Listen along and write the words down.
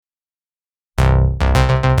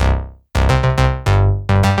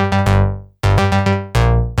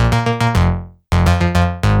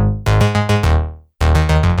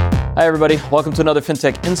Hi, everybody. Welcome to another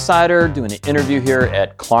Fintech Insider, doing an interview here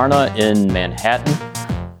at Klarna in Manhattan.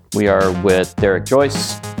 We are with Derek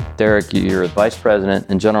Joyce. Derek, you're Vice President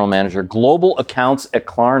and General Manager, Global Accounts at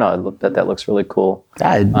Klarna. I bet that looks really cool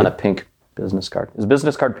on a pink business card. Is the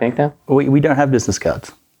business card pink now? We don't have business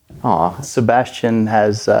cards. Aw. Sebastian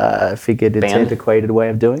has figured it's an antiquated way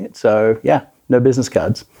of doing it. So, yeah, no business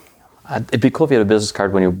cards. It'd be cool if you had a business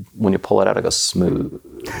card when you pull it out, it goes smooth.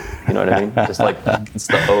 You know what I mean? Just like it's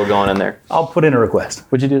the O going in there. I'll put in a request.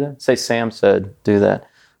 Would you do that? Say Sam said do that.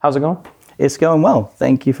 How's it going? It's going well.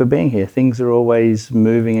 Thank you for being here. Things are always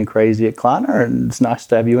moving and crazy at Klarna, and it's nice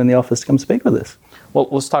to have you in the office to come speak with us. Well,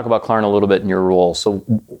 let's talk about Klarna a little bit in your role. So,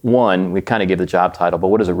 one, we kind of gave the job title, but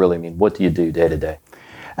what does it really mean? What do you do day to day?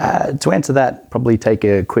 To answer that, probably take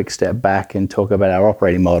a quick step back and talk about our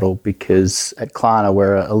operating model, because at Klarna,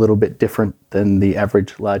 we're a little bit different than the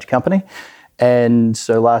average large company. And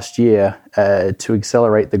so last year, to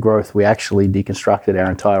accelerate the growth, we actually deconstructed our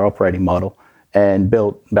entire operating model and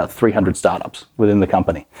built about 300 startups within the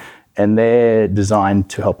company. And they're designed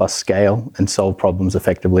to help us scale and solve problems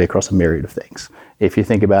effectively across a myriad of things. If you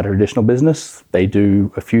think about a traditional business, they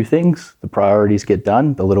do a few things. The priorities get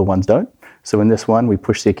done, the little ones don't. So in this one, we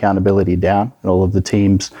push the accountability down, and all of the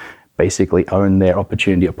teams basically own their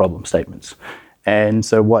opportunity or problem statements. And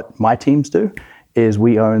so what my teams do is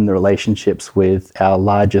we own the relationships with our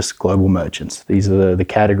largest global merchants. These are the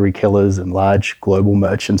category killers and large global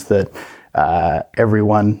merchants that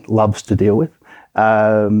everyone loves to deal with.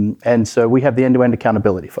 And so we have the end-to-end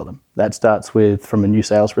accountability for them. That starts with, from a new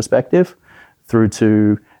sales perspective, through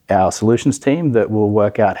to our solutions team that will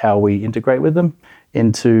work out how we integrate with them,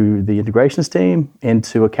 into the integrations team,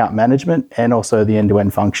 into account management, and also the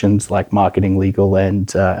end-to-end functions like marketing, legal, and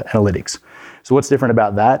analytics. So what's different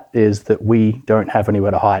about that is that we don't have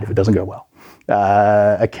anywhere to hide if it doesn't go well.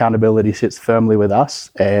 Accountability sits firmly with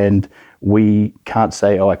us, and we can't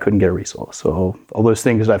say, oh, I couldn't get a resource, or all those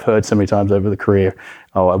things I've heard so many times over the career.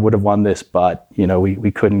 Oh, I would have won this, but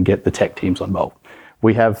we couldn't get the tech teams on board.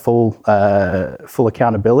 We have full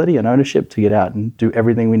accountability and ownership to get out and do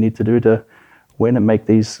everything we need to do to win and make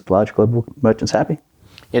these large global merchants happy.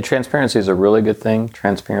 Yeah, transparency is a really good thing.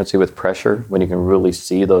 Transparency with pressure, when you can really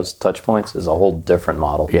see those touch points, is a whole different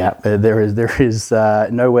model. Yeah, there is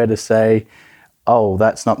nowhere to say, oh,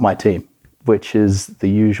 that's not my team, which is the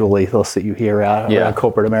usual ethos that you hear out of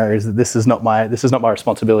corporate America, is that this is not my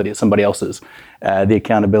responsibility, it's somebody else's. The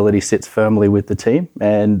accountability sits firmly with the team,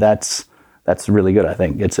 and that's really good, I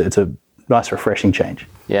think. It's a nice, refreshing change.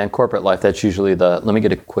 Yeah, in corporate life, that's usually let me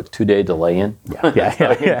get a quick 2-day delay in.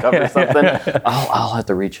 Cover something. I'll have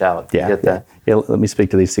to reach out to get that. Yeah, let me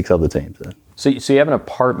speak to these 6 other teams. So you have an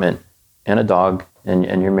apartment and a dog, and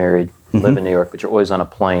you're married, live in New York, but you're always on a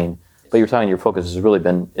plane. But you're talking your focus has really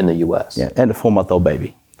been in the U.S. Yeah, and a 4-month-old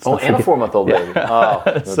baby. And a 4-month-old baby. Oh,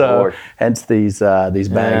 good so Lord. Hence these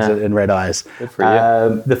bags and red eyes. Good for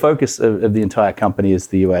you. The focus of the entire company is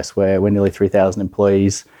the U.S., where we're nearly 3,000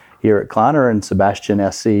 employees here at Klarna, and Sebastian,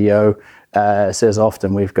 our CEO, says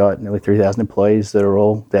often we've got nearly 3,000 employees that are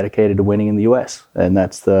all dedicated to winning in the U.S. And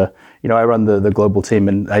that's I run the global team,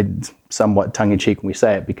 and I somewhat tongue-in-cheek when we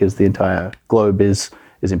say it, because the entire globe is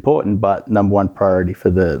important, but number one priority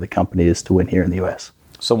for the company is to win here in the U.S.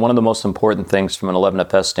 So one of the most important things from an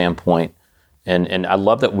 11FS standpoint, and I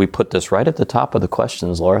love that we put this right at the top of the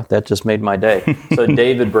questions, Laura. That just made my day. So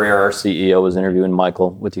David Breyer, our CEO, was interviewing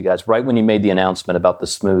Michael with you guys right when you made the announcement about the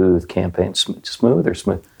Smooth campaign. Smooth or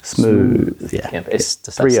Smooth? Smooth, yeah. Campaign. It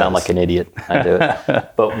doesn't sound like an idiot. I do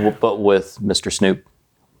it. But with Mr. Snoop,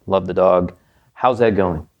 love the dog. How's that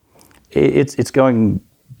going? It's going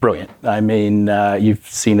brilliant. I mean, you've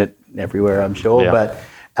seen it everywhere, I'm sure, but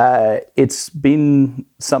it's been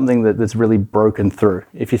something that's really broken through.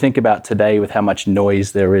 If you think about today with how much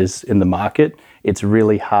noise there is in the market, it's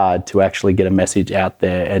really hard to actually get a message out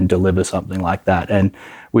there and deliver something like that. And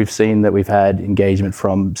we've seen that we've had engagement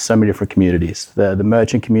from so many different communities, the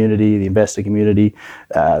merchant community, the investor community,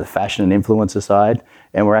 the fashion and influencer side.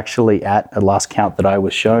 And we're actually at last count that I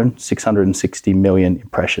was shown, 660 million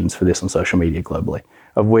impressions for this on social media globally,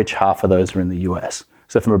 of which half of those are in the US.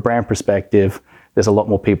 So from a brand perspective, there's a lot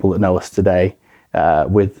more people that know us today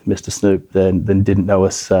with Mr. Snoop than didn't know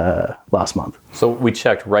us last month. So we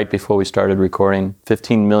checked right before we started recording,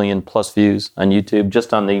 15 million plus views on YouTube,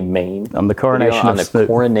 just on the main. On the coronation of Snoop.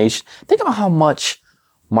 Coronation. Think about how much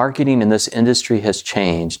marketing in this industry has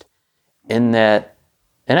changed in that,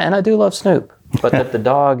 and I do love Snoop, but that the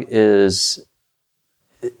dog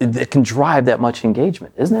it can drive that much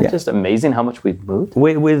engagement. Isn't it just amazing how much we've moved?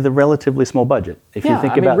 With a relatively small budget. If you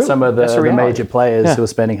think about really, some of the major players who are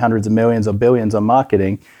spending hundreds of millions or billions on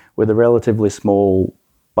marketing, with a relatively small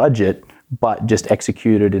budget, but just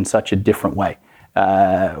executed in such a different way.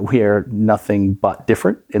 We are nothing but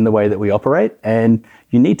different in the way that we operate, and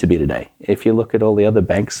you need to be today. If you look at all the other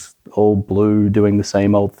banks, all blue, doing the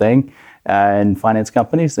same old thing, and finance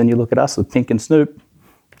companies, then you look at us with Pink and Snoop,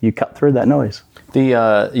 you cut through that noise.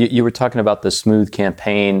 You were talking about the smooth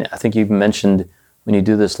campaign. I think you mentioned when you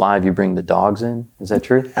do this live, you bring the dogs in. Is that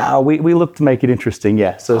true? We look to make it interesting,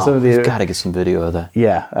 yeah. So some of we've got to get some video of that.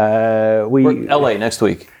 Yeah. We're LA next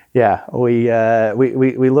week. Yeah, we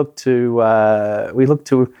look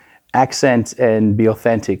to accent and be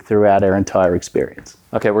authentic throughout our entire experience.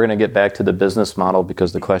 Okay, we're going to get back to the business model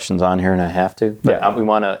because the question's on here and I have to. But we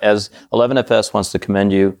want to, as 11FS wants to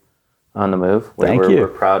commend you on the move. Thank you. We're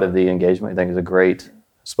proud of the engagement. I think he's a great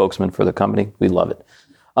spokesman for the company. We love it.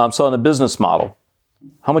 So on the business model,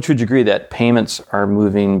 how much would you agree that payments are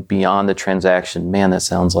moving beyond the transaction? Man, that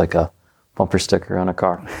sounds like a bumper sticker on a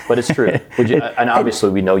car, but it's true. And obviously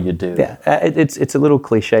we know you do. Yeah, it's a little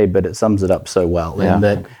cliche, but it sums it up so well. Yeah. In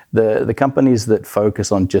that the companies that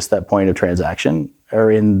focus on just that point of transaction are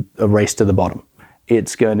in a race to the bottom.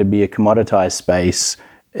 It's going to be a commoditized space,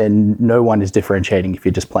 and no one is differentiating if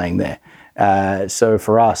you're just playing there. So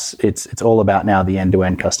for us, it's all about now the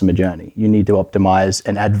end-to-end customer journey. You need to optimize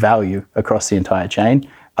and add value across the entire chain.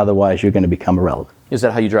 Otherwise, you're going to become irrelevant. Is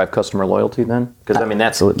that how you drive customer loyalty then? Because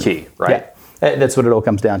that's key, right? Yeah. That's what it all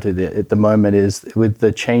comes down to at the moment is with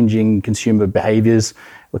the changing consumer behaviors.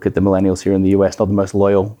 Look at the millennials here in the US, not the most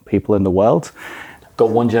loyal people in the world. Go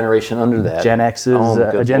one generation under that. Gen X's,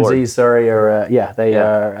 Gen Lord. Z's, sorry,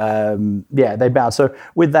 they bounce. So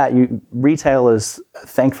with that, retailers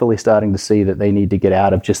thankfully starting to see that they need to get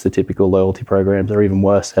out of just the typical loyalty programs, or even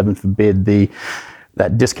worse, heaven forbid,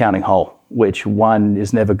 that discounting hole, which one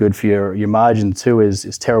is never good for your margin, two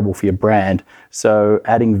is terrible for your brand. So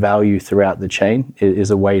adding value throughout the chain is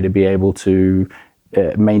a way to be able to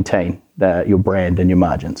maintain your brand and your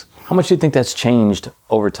margins. How much do you think that's changed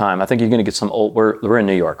over time? I think you're going to get some old. We're in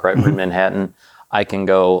New York, right? We're in Manhattan. I can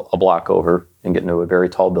go a block over and get into a very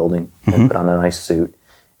tall building and put on a nice suit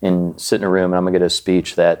and sit in a room, and I'm going to get a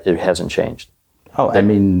speech that it hasn't changed. Oh, I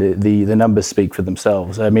mean, the numbers speak for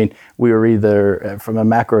themselves. I mean, we were either, from a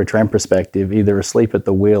macro trend perspective, either asleep at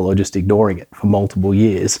the wheel or just ignoring it for multiple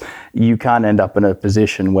years. You can't end up in a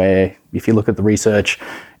position where, if you look at the research,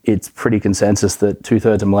 it's pretty consensus that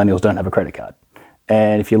 2/3 of millennials don't have a credit card.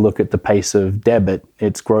 And if you look at the pace of debit,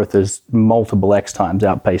 its growth has multiple X times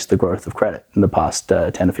outpaced the growth of credit in the past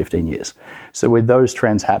 10 or 15 years. So with those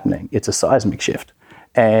trends happening, it's a seismic shift.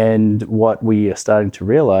 And what we are starting to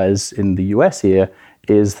realize in the US here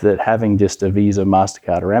is that having just a Visa,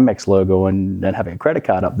 MasterCard, or Amex logo and having a credit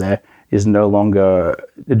card up there is no longer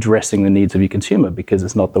addressing the needs of your consumer because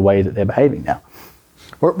it's not the way that they're behaving now.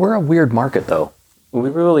 We're a weird market, though. We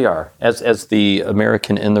really are. As the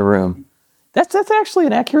American in the room, that's actually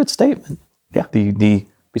an accurate statement. Yeah. The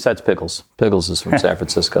besides Pickles. Pickles is from San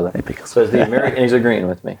Francisco. Hey, Pickles. So as the American, he's agreeing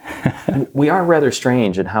with me. We are rather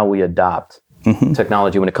strange in how we adopt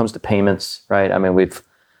technology when it comes to payments, right? I mean, we've,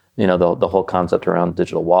 the whole concept around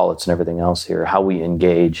digital wallets and everything else here, how we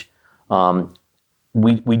engage.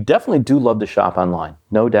 We definitely do love to shop online,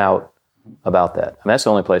 no doubt about that. I mean, that's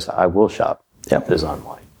the only place I will shop is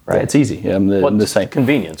online, right? Yeah, it's easy. The same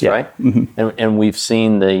convenience, right? And we've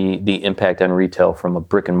seen the impact on retail from a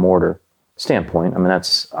brick and mortar standpoint. I mean,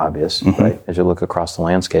 that's obvious, right? As you look across the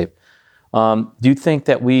landscape. Do you think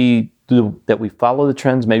that we follow the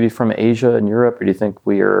trends maybe from Asia and Europe, or do you think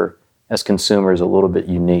we are, as consumers, a little bit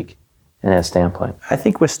unique in that standpoint? I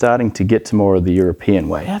think we're starting to get to more of the European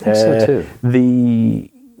way. Yeah, I think so too.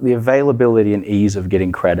 The availability and ease of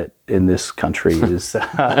getting credit in this country is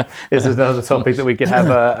another topic that we could have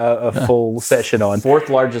a full session on. Fourth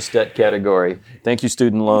largest debt category. Thank you,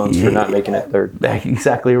 student loans, for not making it third.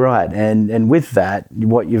 Exactly right. And with that,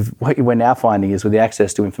 what we're now finding is with the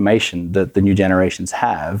access to information that the new generations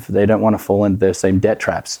have, they don't want to fall into the same debt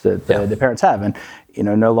traps that their parents have. And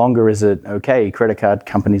no longer is it okay. Credit card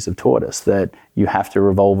companies have taught us that you have to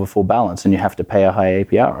revolve a full balance and you have to pay a high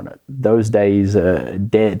APR on it. Those days are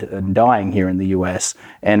dead and dying here in the US,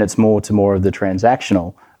 and it's more of the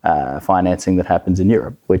transactional financing that happens in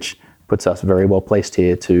Europe, which puts us very well placed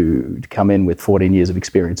here to come in with 14 years of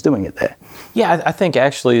experience doing it there. Yeah, I think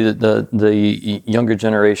actually the younger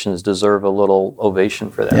generations deserve a little ovation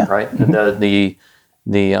for that, right?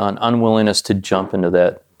 The unwillingness to jump into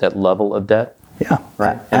that level of debt. Yeah,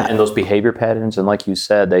 right. And those behavior patterns, and like you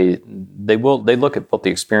said, they look at both the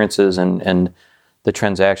experiences and the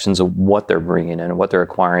transactions of what they're bringing in and what they're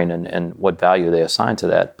acquiring and what value they assign to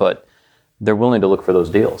that. But they're willing to look for those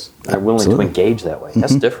deals. They're willing to engage that way.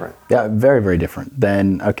 That's different. Yeah, very, very different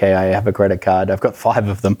than, okay, I have a credit card. I've got 5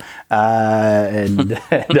 of them, and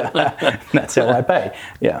that's how I pay.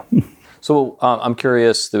 Yeah. So I'm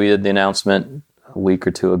curious that we had the announcement a week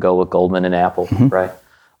or two ago with Goldman and Apple, right?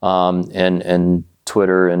 And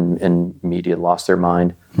Twitter and media lost their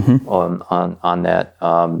mind on that,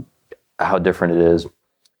 how different it is.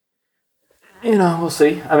 We'll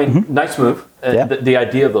see. I mean, nice move. The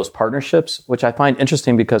idea of those partnerships, which I find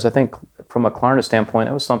interesting because I think from a Klarna standpoint,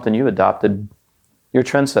 it was something you adopted. You're a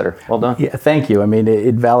trendsetter. Well done. Yeah, thank you. I mean,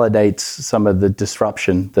 it validates some of the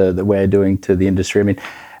disruption that we're doing to the industry. I mean,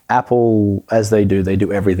 Apple, as they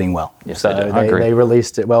do everything well. Yes, so they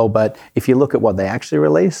released it well, but if you look at what they actually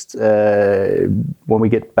released, when we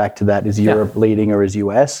get back to that, is Europe leading or is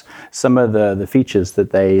US? Some of the features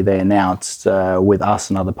that they announced with us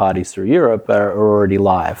and other parties through Europe are already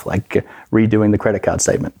live, like redoing the credit card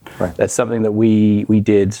statement. Right. That's something that we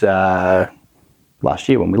did last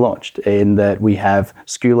year when we launched, in that we have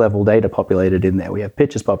SKU level data populated in there. We have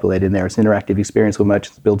pictures populated in there. It's an interactive experience where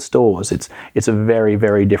merchants build stores. It's a very,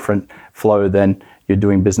 very different flow than you're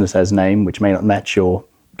doing business as name, which may not match your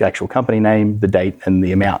actual company name, the date, and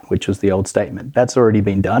the amount, which was the old statement. That's already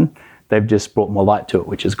been done. They've just brought more light to it,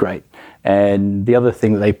 which is great. And the other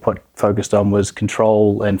thing that they focused on was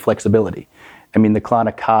control and flexibility. I mean, the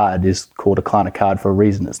Klarna card is called a Klarna card for a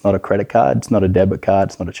reason. It's not a credit card. It's not a debit card.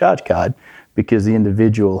 It's not a charge card, because the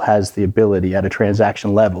individual has the ability at a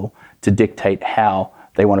transaction level to dictate how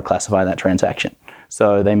they want to classify that transaction.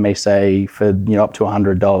 So they may say for up to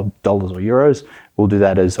 $100 or euros, we'll do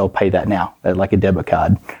that as I'll pay that now, like a debit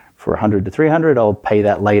card. For 100 to 300, I'll pay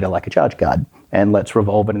that later like a charge card, and let's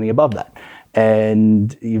revolve anything above that.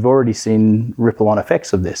 And you've already seen ripple-on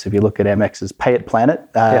effects of this. If you look at MX's Pay It Planet,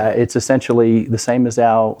 it's essentially the same as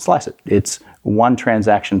our Slice It. It's one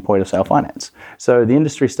transaction point of sale finance. So the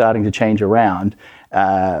industry's starting to change around,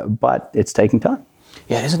 but it's taking time.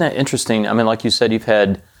 Yeah, isn't that interesting? I mean, like you said, you've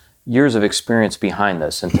had years of experience behind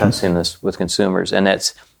this and testing this with consumers, and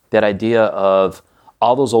that's that idea of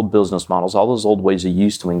all those old business models, all those old ways you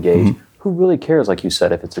used to engage. Who really cares, like you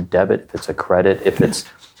said, if it's a debit, if it's a credit, if it's...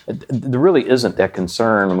 There really isn't that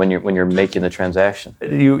concern when you're making the transaction.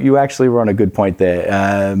 You actually were on a good point there.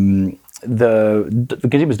 The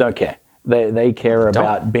consumers don't care. They care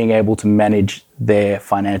about being able to manage their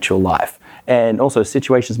financial life. And also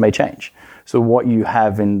situations may change. So what you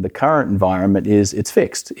have in the current environment is it's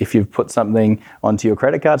fixed. If you've put something onto your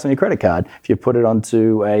credit card, it's on your credit card. If you put it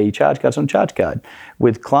onto a charge card, it's on a charge card.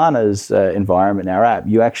 With Klarna's environment, our app,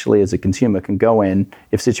 you actually as a consumer can go in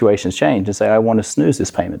if situations change and say, I want to snooze this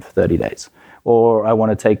payment for 30 days. Or I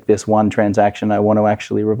want to take this one transaction, I want to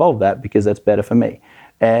actually revolve that because that's better for me.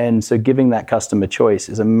 And so giving that customer choice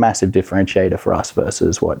is a massive differentiator for us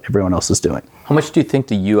versus what everyone else is doing. How much do you think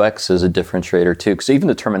the UX is a differentiator too? Because even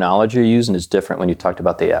the terminology you're using is different when you talked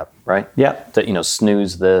about the app, right? Yeah. That,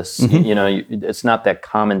 snooze this, it's not that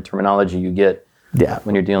common terminology you get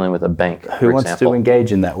when you're dealing with a bank, Who wants to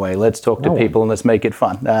engage in that way? Let's talk to people and let's make it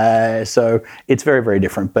fun. So it's very, very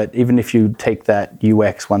different. But even if you take that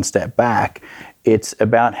UX one step back, it's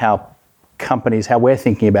about how we're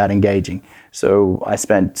thinking about engaging. So I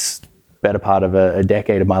spent better part of a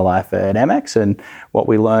decade of my life at MX, and what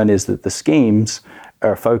we learn is that the schemes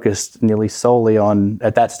are focused nearly solely on,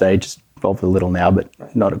 at that stage, involved a little now, but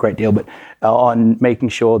not a great deal, but on making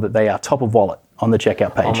sure that they are top of wallet on the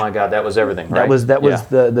checkout page. Oh my God, that was everything, right? That was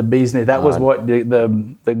the bee's knees. That was what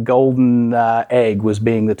the golden egg was,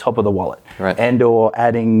 being the top of the wallet, right. And or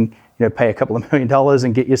adding, pay a couple of $1 million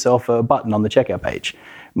and get yourself a button on the checkout page.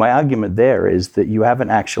 My argument there is that you haven't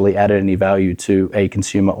actually added any value to a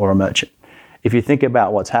consumer or a merchant. If you think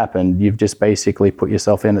about what's happened, you've just basically put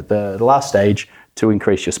yourself in at the last stage to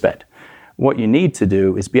increase your spend. What you need to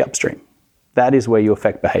do is be upstream. That is where you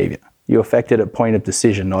affect behavior. You affect it at point of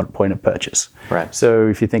decision, not at point of purchase. Right. So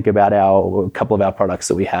if you think about a couple of our products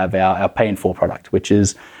that we have, our Pay in 4 product, which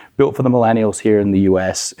is built for the millennials here in the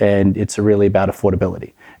US, and it's really about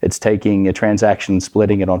affordability. It's taking a transaction,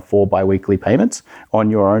 splitting it on 4 biweekly payments on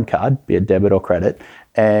your own card, be it debit or credit,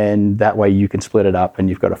 and that way you can split it up and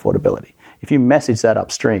you've got affordability. If you message that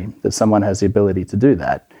upstream, that someone has the ability to do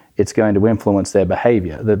that, it's going to influence their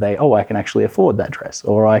behavior, that I can actually afford that dress,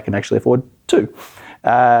 or I can actually afford 2.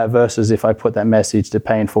 Versus if I put that message to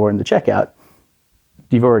Pay in 4 in the checkout,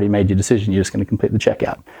 you've already made your decision, you're just going to complete the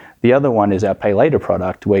checkout. The other one is our Pay Later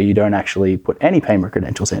product, where you don't actually put any payment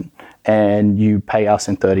credentials in, and you pay us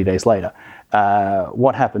in 30 days later.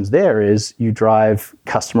 What happens there is you drive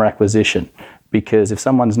customer acquisition, because if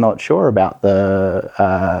someone's not sure about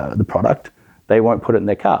the product, they won't put it in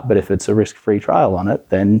their cart. But if it's a risk-free trial on it,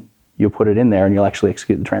 then you'll put it in there and you'll actually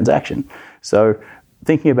execute the transaction. So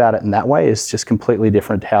thinking about it in that way is just completely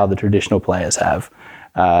different to how the traditional players have.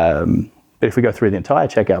 But if we go through the entire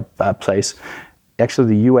checkout place,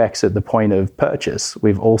 actually the UX at the point of purchase,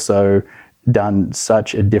 we've also done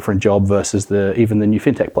such a different job versus even the new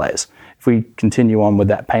fintech players. If we continue on with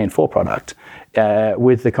that pay in full product,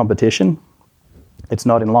 with the competition, it's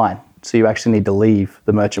not in line. So you actually need to leave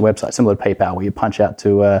the merchant website, similar to PayPal, where you punch out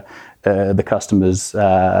to the customer's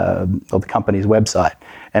or the company's website.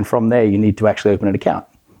 And from there, you need to actually open an account,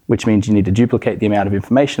 which means you need to duplicate the amount of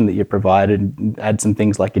information that you provided, add some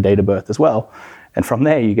things like your date of birth as well. And from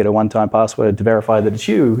there, you get a one-time password to verify that it's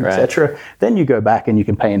you, right, etc. Then you go back and you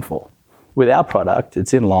can pay in full. With our product,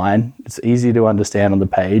 it's in line. It's easy to understand on the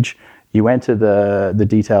page. You enter the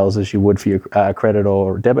details as you would for your credit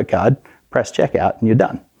or debit card, press checkout, and you're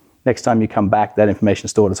done. Next time you come back, that information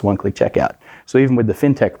is stored as a one-click checkout. So even with the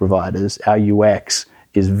fintech providers, our UX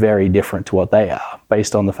is very different to what they are,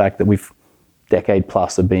 based on the fact that we've decade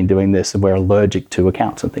plus have been doing this and we're allergic to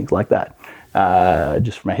accounts and things like that,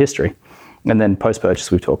 just from our history. And then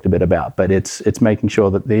post-purchase we've talked a bit about, but it's making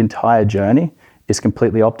sure that the entire journey is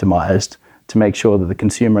completely optimized to make sure that the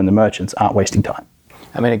consumer and the merchants aren't wasting time.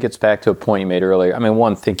 I mean, it gets back to a point you made earlier. I mean,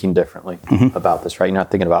 one, thinking differently about this, right? You're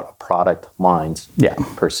not thinking about product lines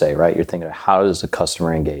per se, right? You're thinking of how does the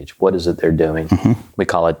customer engage? What is it they're doing? We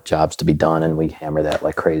call it jobs to be done, and we hammer that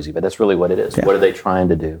like crazy, but that's really what it is. What are they trying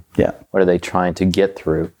to do? What are they trying to get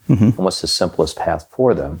through? And what's the simplest path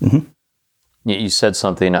for them? You said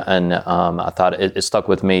something, and I thought it stuck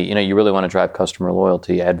with me. You know, you really want to drive customer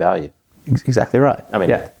loyalty, add value. Exactly right. I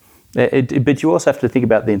mean, but you also have to think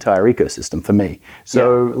about the entire ecosystem for me.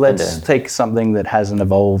 So let's take something that hasn't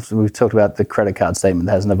evolved. We've talked about the credit card statement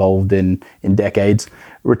that hasn't evolved in decades.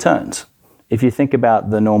 Returns. If you think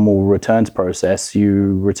about the normal returns process,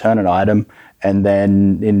 you return an item and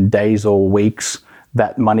then in days or weeks,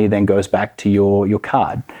 that money then goes back to your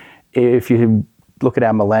card. If you look at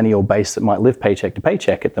our millennial base that might live paycheck to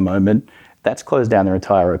paycheck at the moment, that's closed down their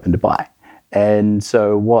entire open to buy. And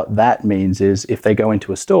so what that means is if they go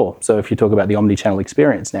into a store, so if you talk about the omni-channel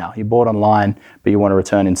experience now, you bought online, but you want to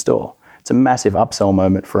return in store. It's a massive upsell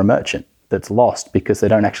moment for a merchant that's lost because they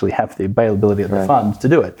don't actually have the availability of the funds to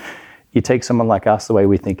do it. You take someone like us, the way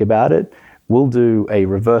we think about it, we'll do a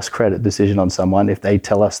reverse credit decision on someone if they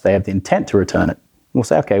tell us they have the intent to return it. We'll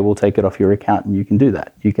say, okay, we'll take it off your account and you can do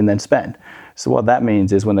that. You can then spend. So what that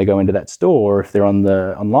means is when they go into that store, if they're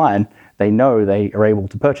online, they know they are able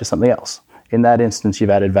to purchase something else. In that instance, you've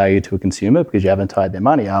added value to a consumer because you haven't tied their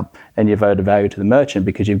money up, and you've added value to the merchant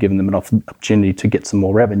because you've given them an opportunity to get some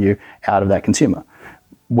more revenue out of that consumer.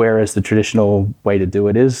 Whereas the traditional way to do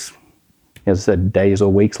it is, as I said, days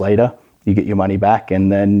or weeks later, you get your money back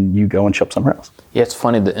and then you go and shop somewhere else. Yeah, it's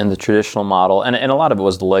funny that in the traditional model, and a lot of it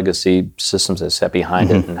was the legacy systems that sat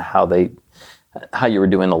behind it and how you were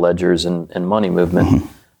doing the ledgers and money movement.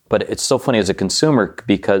 But it's so funny as a consumer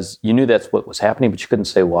because you knew that's what was happening, but you couldn't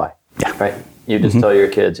say why. Right? You just tell your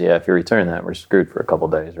kids, if you return that, we're screwed for a couple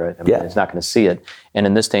of days, right? I mean, it's not going to see it. And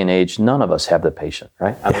in this day and age, none of us have the patience,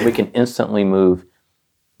 right? I mean, we can instantly move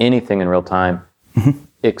anything in real time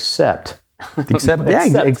except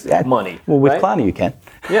money. Well, with Klarna you can.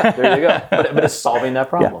 Yeah, there you go. But it's solving that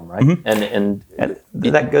problem, right? And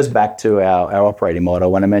that goes back to our operating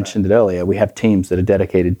model. When I mentioned it earlier, we have teams that are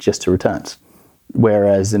dedicated just to returns.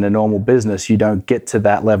 Whereas in a normal business, you don't get to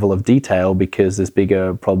that level of detail because there's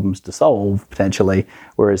bigger problems to solve potentially.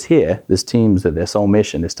 Whereas here, there's teams that their sole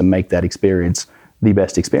mission is to make that experience the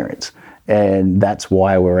best experience. And that's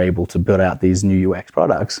why we're able to build out these new UX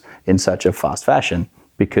products in such a fast fashion,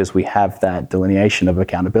 because we have that delineation of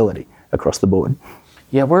accountability across the board.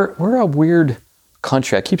 Yeah, we're a weird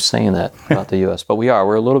country. I keep saying that about the U.S., but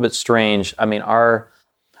we're a little bit strange. I mean, our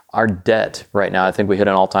debt right now, I think we hit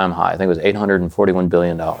an all-time high. I think it was $841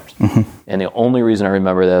 billion. And the only reason I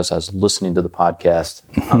remember that is I was listening to the podcast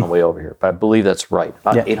on the way over here. But I believe that's right.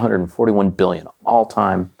 About $841 billion,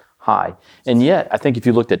 all-time high. And yet, I think if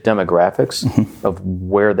you looked at demographics of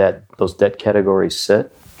where those debt categories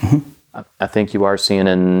sit, I think you are seeing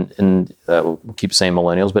in we'll keep saying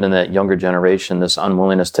millennials, but in that younger generation, this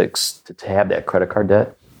unwillingness to have that credit card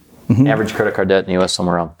debt. Average credit card debt in the U.S.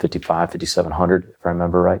 somewhere around $5,500, $5,700, if I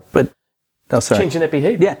remember right. But changing that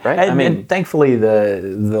behavior, right? And thankfully,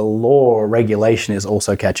 the law regulation is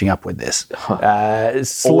also catching up with this.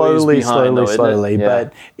 Slowly.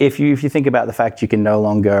 But if you think about the fact you can no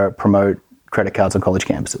longer promote credit cards on college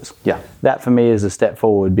campuses, that for me is a step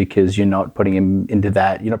forward because you're not putting them into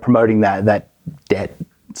that. You're not promoting that debt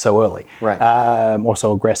so early, right. or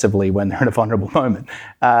so aggressively when they're in a vulnerable moment.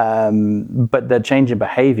 But the change in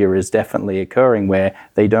behavior is definitely occurring where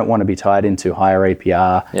they don't want to be tied into higher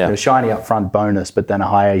APR, shiny upfront bonus, but then a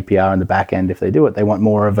higher APR in the back end if they do it. They want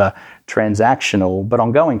more of a transactional, but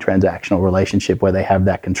ongoing transactional relationship where they have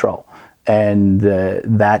that control. And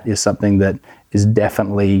that is something that is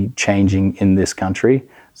definitely changing in this country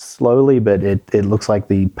slowly, but it looks like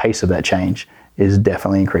the pace of that change is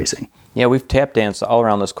definitely increasing. Yeah, we've tap danced all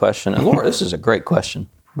around this question. And Laura, this is a great question,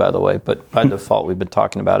 by the way, but by default, we've been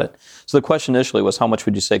talking about it. So the question initially was, how much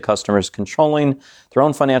would you say customers controlling their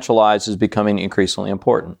own financial lives is becoming increasingly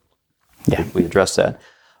important? Yeah. We addressed that.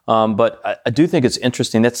 But I do think it's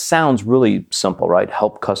interesting. That sounds really simple, right?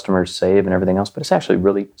 Help customers save and everything else, but it's actually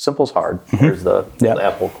really simple is hard. There's the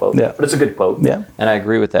Apple quote, but it's a good quote, and I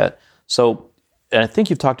agree with that. So, and I think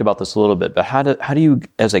you've talked about this a little bit, but how do you,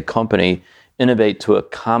 as a company, innovate to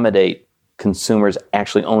accommodate consumers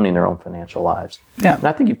actually owning their own financial lives? Yeah. And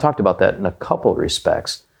I think you've talked about that in a couple of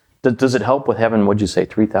respects. Does it help with having, what'd you say,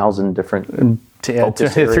 3,000 different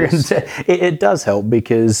focus areas? It does help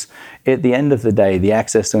because at the end of the day, the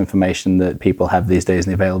access to information that people have these days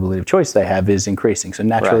and the availability of choice they have is increasing. So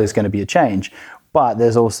naturally there's going to be a change. But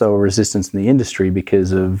there's also a resistance in the industry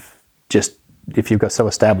because of just, if you've got so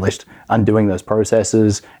established, undoing those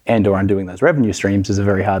processes and or undoing those revenue streams is a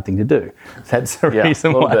very hard thing to do. That's the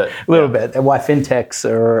reason why fintechs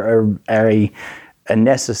are a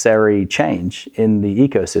necessary change in the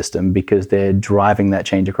ecosystem because they're driving that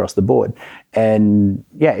change across the board. And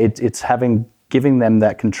it's giving them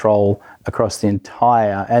that control across the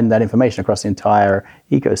entire, and that information across the entire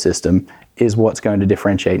ecosystem is what's going to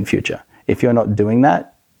differentiate in future. If you're not doing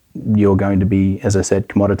that, you're going to be, as I said,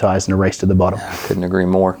 commoditized and a race to the bottom. I couldn't agree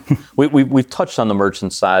more. We've touched on the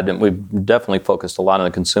merchant side, and we've definitely focused a lot on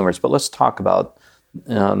the consumers, but let's talk about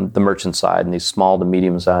the merchant side and these small to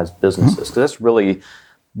medium-sized businesses, because that's really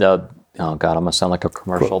the, oh God, I'm going to sound like a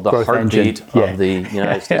commercial, the heartbeat of the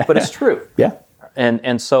United States, but it's true. Yeah.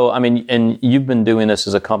 And so, I mean, and you've been doing this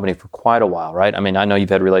as a company for quite a while, right? I mean, I know you've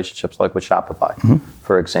had relationships like with Shopify,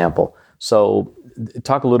 for example. So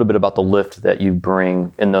talk a little bit about the lift that you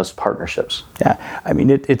bring in those partnerships. Yeah, I mean,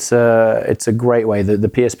 it's a great way. The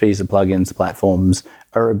PSPs, the plugins, the platforms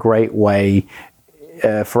are a great way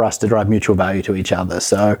for us to drive mutual value to each other.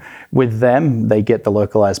 So with them, they get the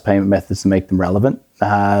localized payment methods to make them relevant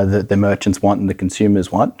that the merchants want and the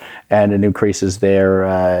consumers want, and it increases their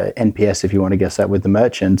NPS, if you want to guess that, with the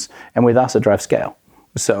merchants. And with us, it drives scale.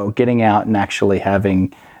 So getting out and actually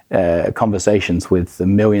having conversations with the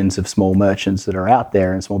millions of small merchants that are out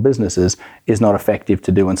there and small businesses is not effective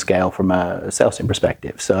to do and scale from a sales team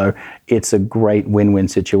perspective. So it's a great win-win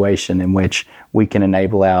situation in which we can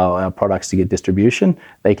enable our products to get distribution.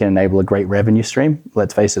 They can enable a great revenue stream.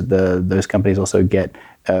 Let's face it, those companies also get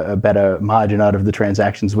a better margin out of the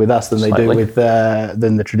transactions with us than they do with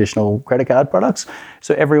than the traditional credit card products.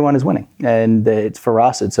 So everyone is winning, and it's for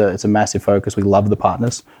us. It's a massive focus. We love the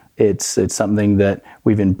partners. It's something that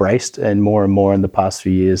we've embraced, and more in the past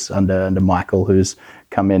few years under Michael, who's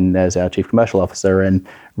come in as our Chief Commercial Officer and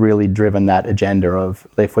really driven that agenda of,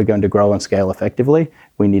 if we're going to grow and scale effectively,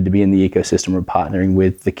 we need to be in the ecosystem of partnering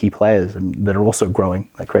with the key players that are also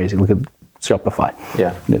growing like crazy. Look at Shopify.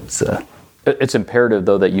 Yeah, it's imperative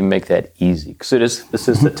though that you make that easy, because this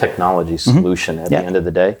is the technology solution at the end of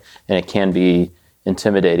the day, and it can be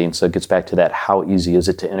intimidating. So it gets back to that, how easy is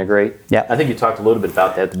it to integrate? Yeah. I think you talked a little bit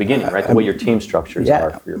about that at the beginning, right? The way your team structures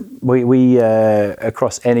are. For your... We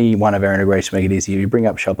across any one of our integrations, make it easy. You bring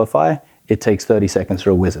up Shopify, it takes 30 seconds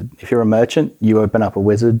for a wizard. If you're a merchant, you open up a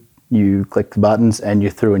wizard, you click the buttons, and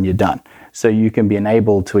you're through and you're done. So you can be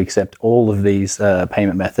enabled to accept all of these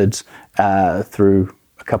payment methods through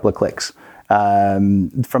a couple of clicks.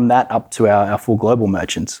 From that up to our full global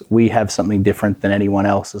merchants, we have something different than anyone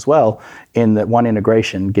else as well, in that one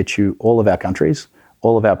integration gets you all of our countries,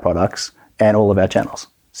 all of our products, and all of our channels.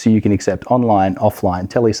 So you can accept online, offline,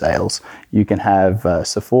 telesales. You can have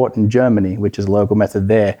support in Germany, which is a local method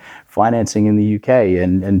there, financing in the UK,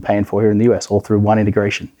 and paying for here in the US, all through one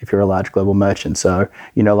integration if you're a large global merchant. So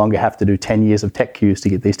you no longer have to do 10 years of tech queues to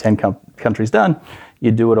get these 10 countries done. You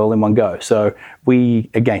do it all in one go. So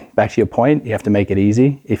again, back to your point, you have to make it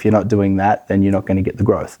easy. If you're not doing that, then you're not going to get the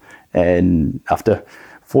growth. And after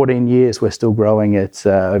 14 years, we're still growing at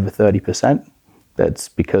over 30%. That's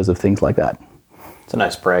because of things like that. It's a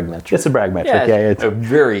nice brag metric. It's a brag metric, It's a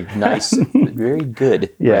very nice, very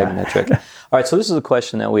good brag metric. All right, so this is a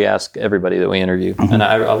question that we ask everybody that we interview. And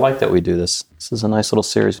I like that we do this. This is a nice little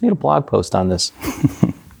series. We need a blog post on this.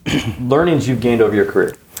 Learnings you've gained over your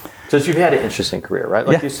career. Because you've had an interesting career, right?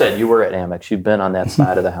 Like you said, you were at Amex. You've been on that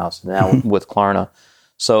side of the house, now with Klarna.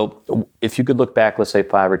 So if you could look back, let's say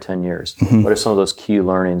 5 or 10 years, what are some of those key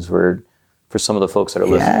learnings for some of the folks that are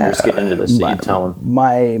listening, who are just getting into this, that you tell them?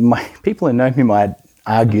 My people who know me might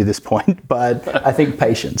argue this point, but I think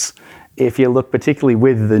patience. If you look particularly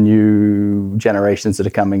with the new generations that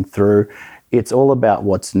are coming through, it's all about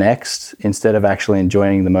what's next instead of actually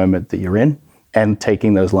enjoying the moment that you're in and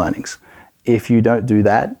taking those learnings. If you don't do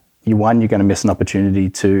that, you're going to miss an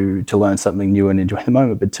opportunity to learn something new and enjoy the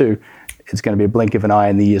moment, but 2, it's going to be a blink of an eye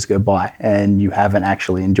and the years go by and you haven't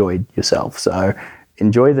actually enjoyed yourself. So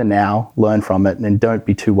enjoy the now, learn from it, and don't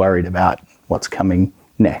be too worried about what's coming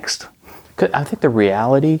next. I think the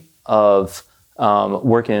reality of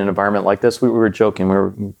working in an environment like this, we were joking, we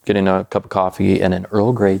were getting a cup of coffee and an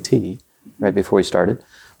Earl Grey tea right before we started,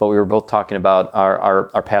 but we were both talking about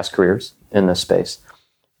our past careers in this space.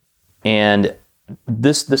 And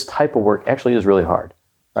this type of work actually is really hard,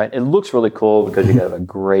 right? It looks really cool because you have a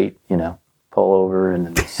great, pullover, and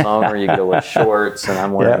in the summer you go with shorts, and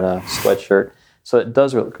I'm wearing a sweatshirt. So it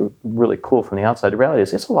does look really cool from the outside. The reality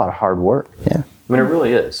is it's a lot of hard work. Yeah. I mean, it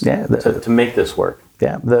really is to make this work.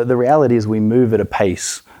 Yeah. The reality is we move at a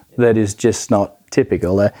pace that is just not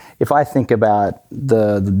typical. If I think about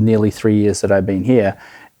the nearly 3 years that I've been here,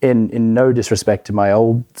 in no disrespect to my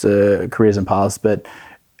old careers and paths, but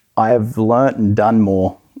I have learnt and done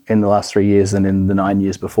more in the last 3 years than in the 9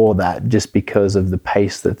 years before that, just because of the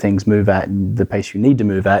pace that things move at and the pace you need to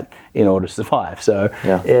move at in order to survive. So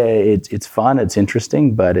it's fun, it's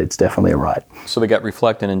interesting, but it's definitely a ride. So we got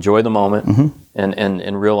reflect and enjoy the moment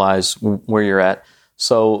and realize where you're at.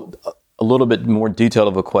 So a little bit more detailed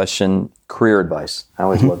of a question, career advice. I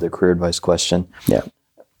always love the career advice question. Yeah.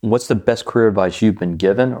 What's the best career advice you've been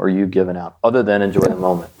given or you've given out, other than enjoy the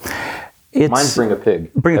moment? Mine's bring a pig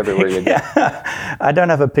everywhere you go. Yeah. I don't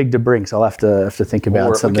have a pig to bring, so I'll have to think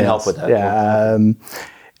about something. We can else. help with that. Yeah.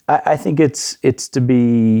 I think it's to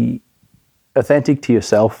be authentic to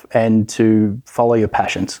yourself and to follow your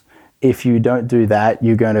passions. If you don't do that,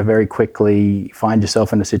 you're going to very quickly find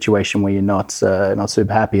yourself in a situation where you're not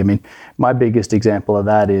super happy. I mean, my biggest example of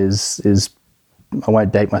that is I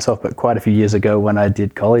won't date myself, but quite a few years ago when I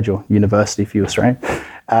did college or university for you Australian,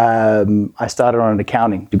 I started on an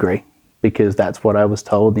accounting degree, because that's what I was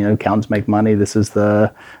told. Accountants make money. This is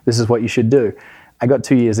what you should do. I got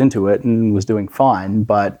 2 years into it and was doing fine,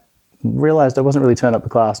 but realized I wasn't really turning up the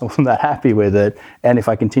class and wasn't that happy with it. And if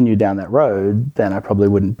I continued down that road, then I probably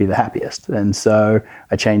wouldn't be the happiest. And so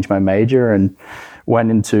I changed my major and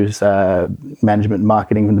went into management and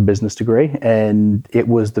marketing from the business degree. And it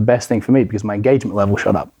was the best thing for me because my engagement level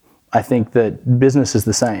shot up. I think that business is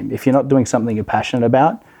the same. If you're not doing something you're passionate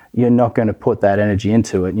about, you're not going to put that energy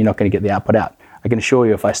into it, and you're not going to get the output out. I can assure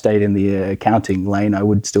you if I stayed in the accounting lane, I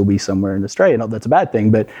would still be somewhere in Australia. Not that that's a bad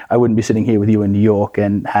thing, but I wouldn't be sitting here with you in New York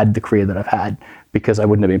and had the career that I've had because I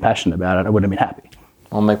wouldn't have been passionate about it. I wouldn't have been happy.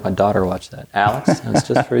 I'll make my daughter watch that. Alex, that's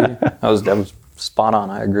just for you. That was spot on.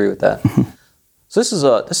 I agree with that. So this is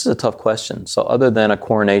a tough question. So other than a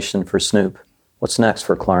coronation for Snoop, what's next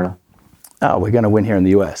for Klarna? Oh, we're going to win here in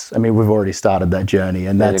the US. I mean, we've already started that journey,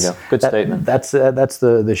 and there you go. Good statement. That's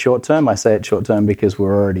the short term. I say it short term because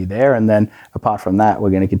we're already there, and then apart from that, we're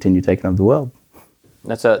going to continue taking over the world.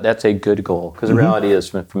 That's a good goal, because the reality is,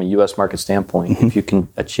 from a U.S. market standpoint, if you can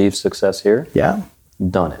achieve success here,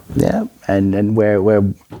 done it. Yeah, and we're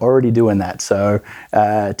already doing that. So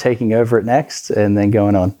taking over it next, and then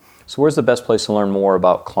going on. So where's the best place to learn more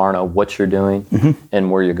about Klarna, what you're doing, and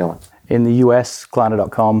where you're going? In the US,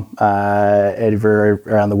 Klarna.com, everywhere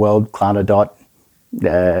around the world, Klarna.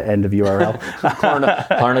 End of URL.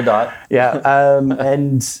 Klarna dot. Yeah,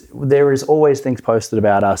 and there is always things posted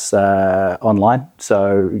about us online.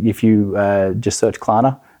 So if you just search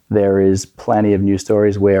Klarna, there is plenty of news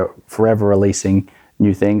stories. We're forever releasing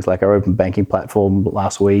new things, like our open banking platform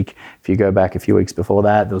last week. If you go back a few weeks before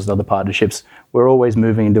that, there was other partnerships. We're always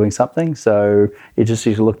moving and doing something. So you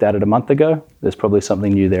looked at it a month ago. There's probably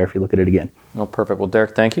something new there if you look at it again. Oh, perfect. Well,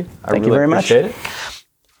 Derek, thank you. Thank you very much. I really appreciate it.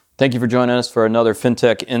 Thank you for joining us for another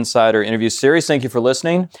FinTech Insider interview series. Thank you for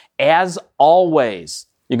listening. As always,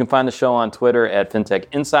 you can find the show on Twitter at FinTech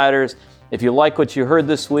Insiders. If you like what you heard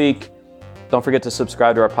this week, don't forget to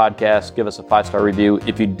subscribe to our podcast. Give us a 5-star review.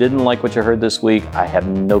 If you didn't like what you heard this week, I have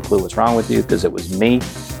no clue what's wrong with you because it was me.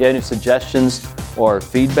 If you have any suggestions or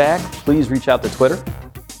feedback, please reach out to Twitter.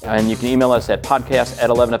 And you can email us at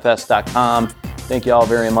podcast@11fs.com. Thank you all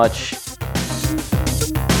very much.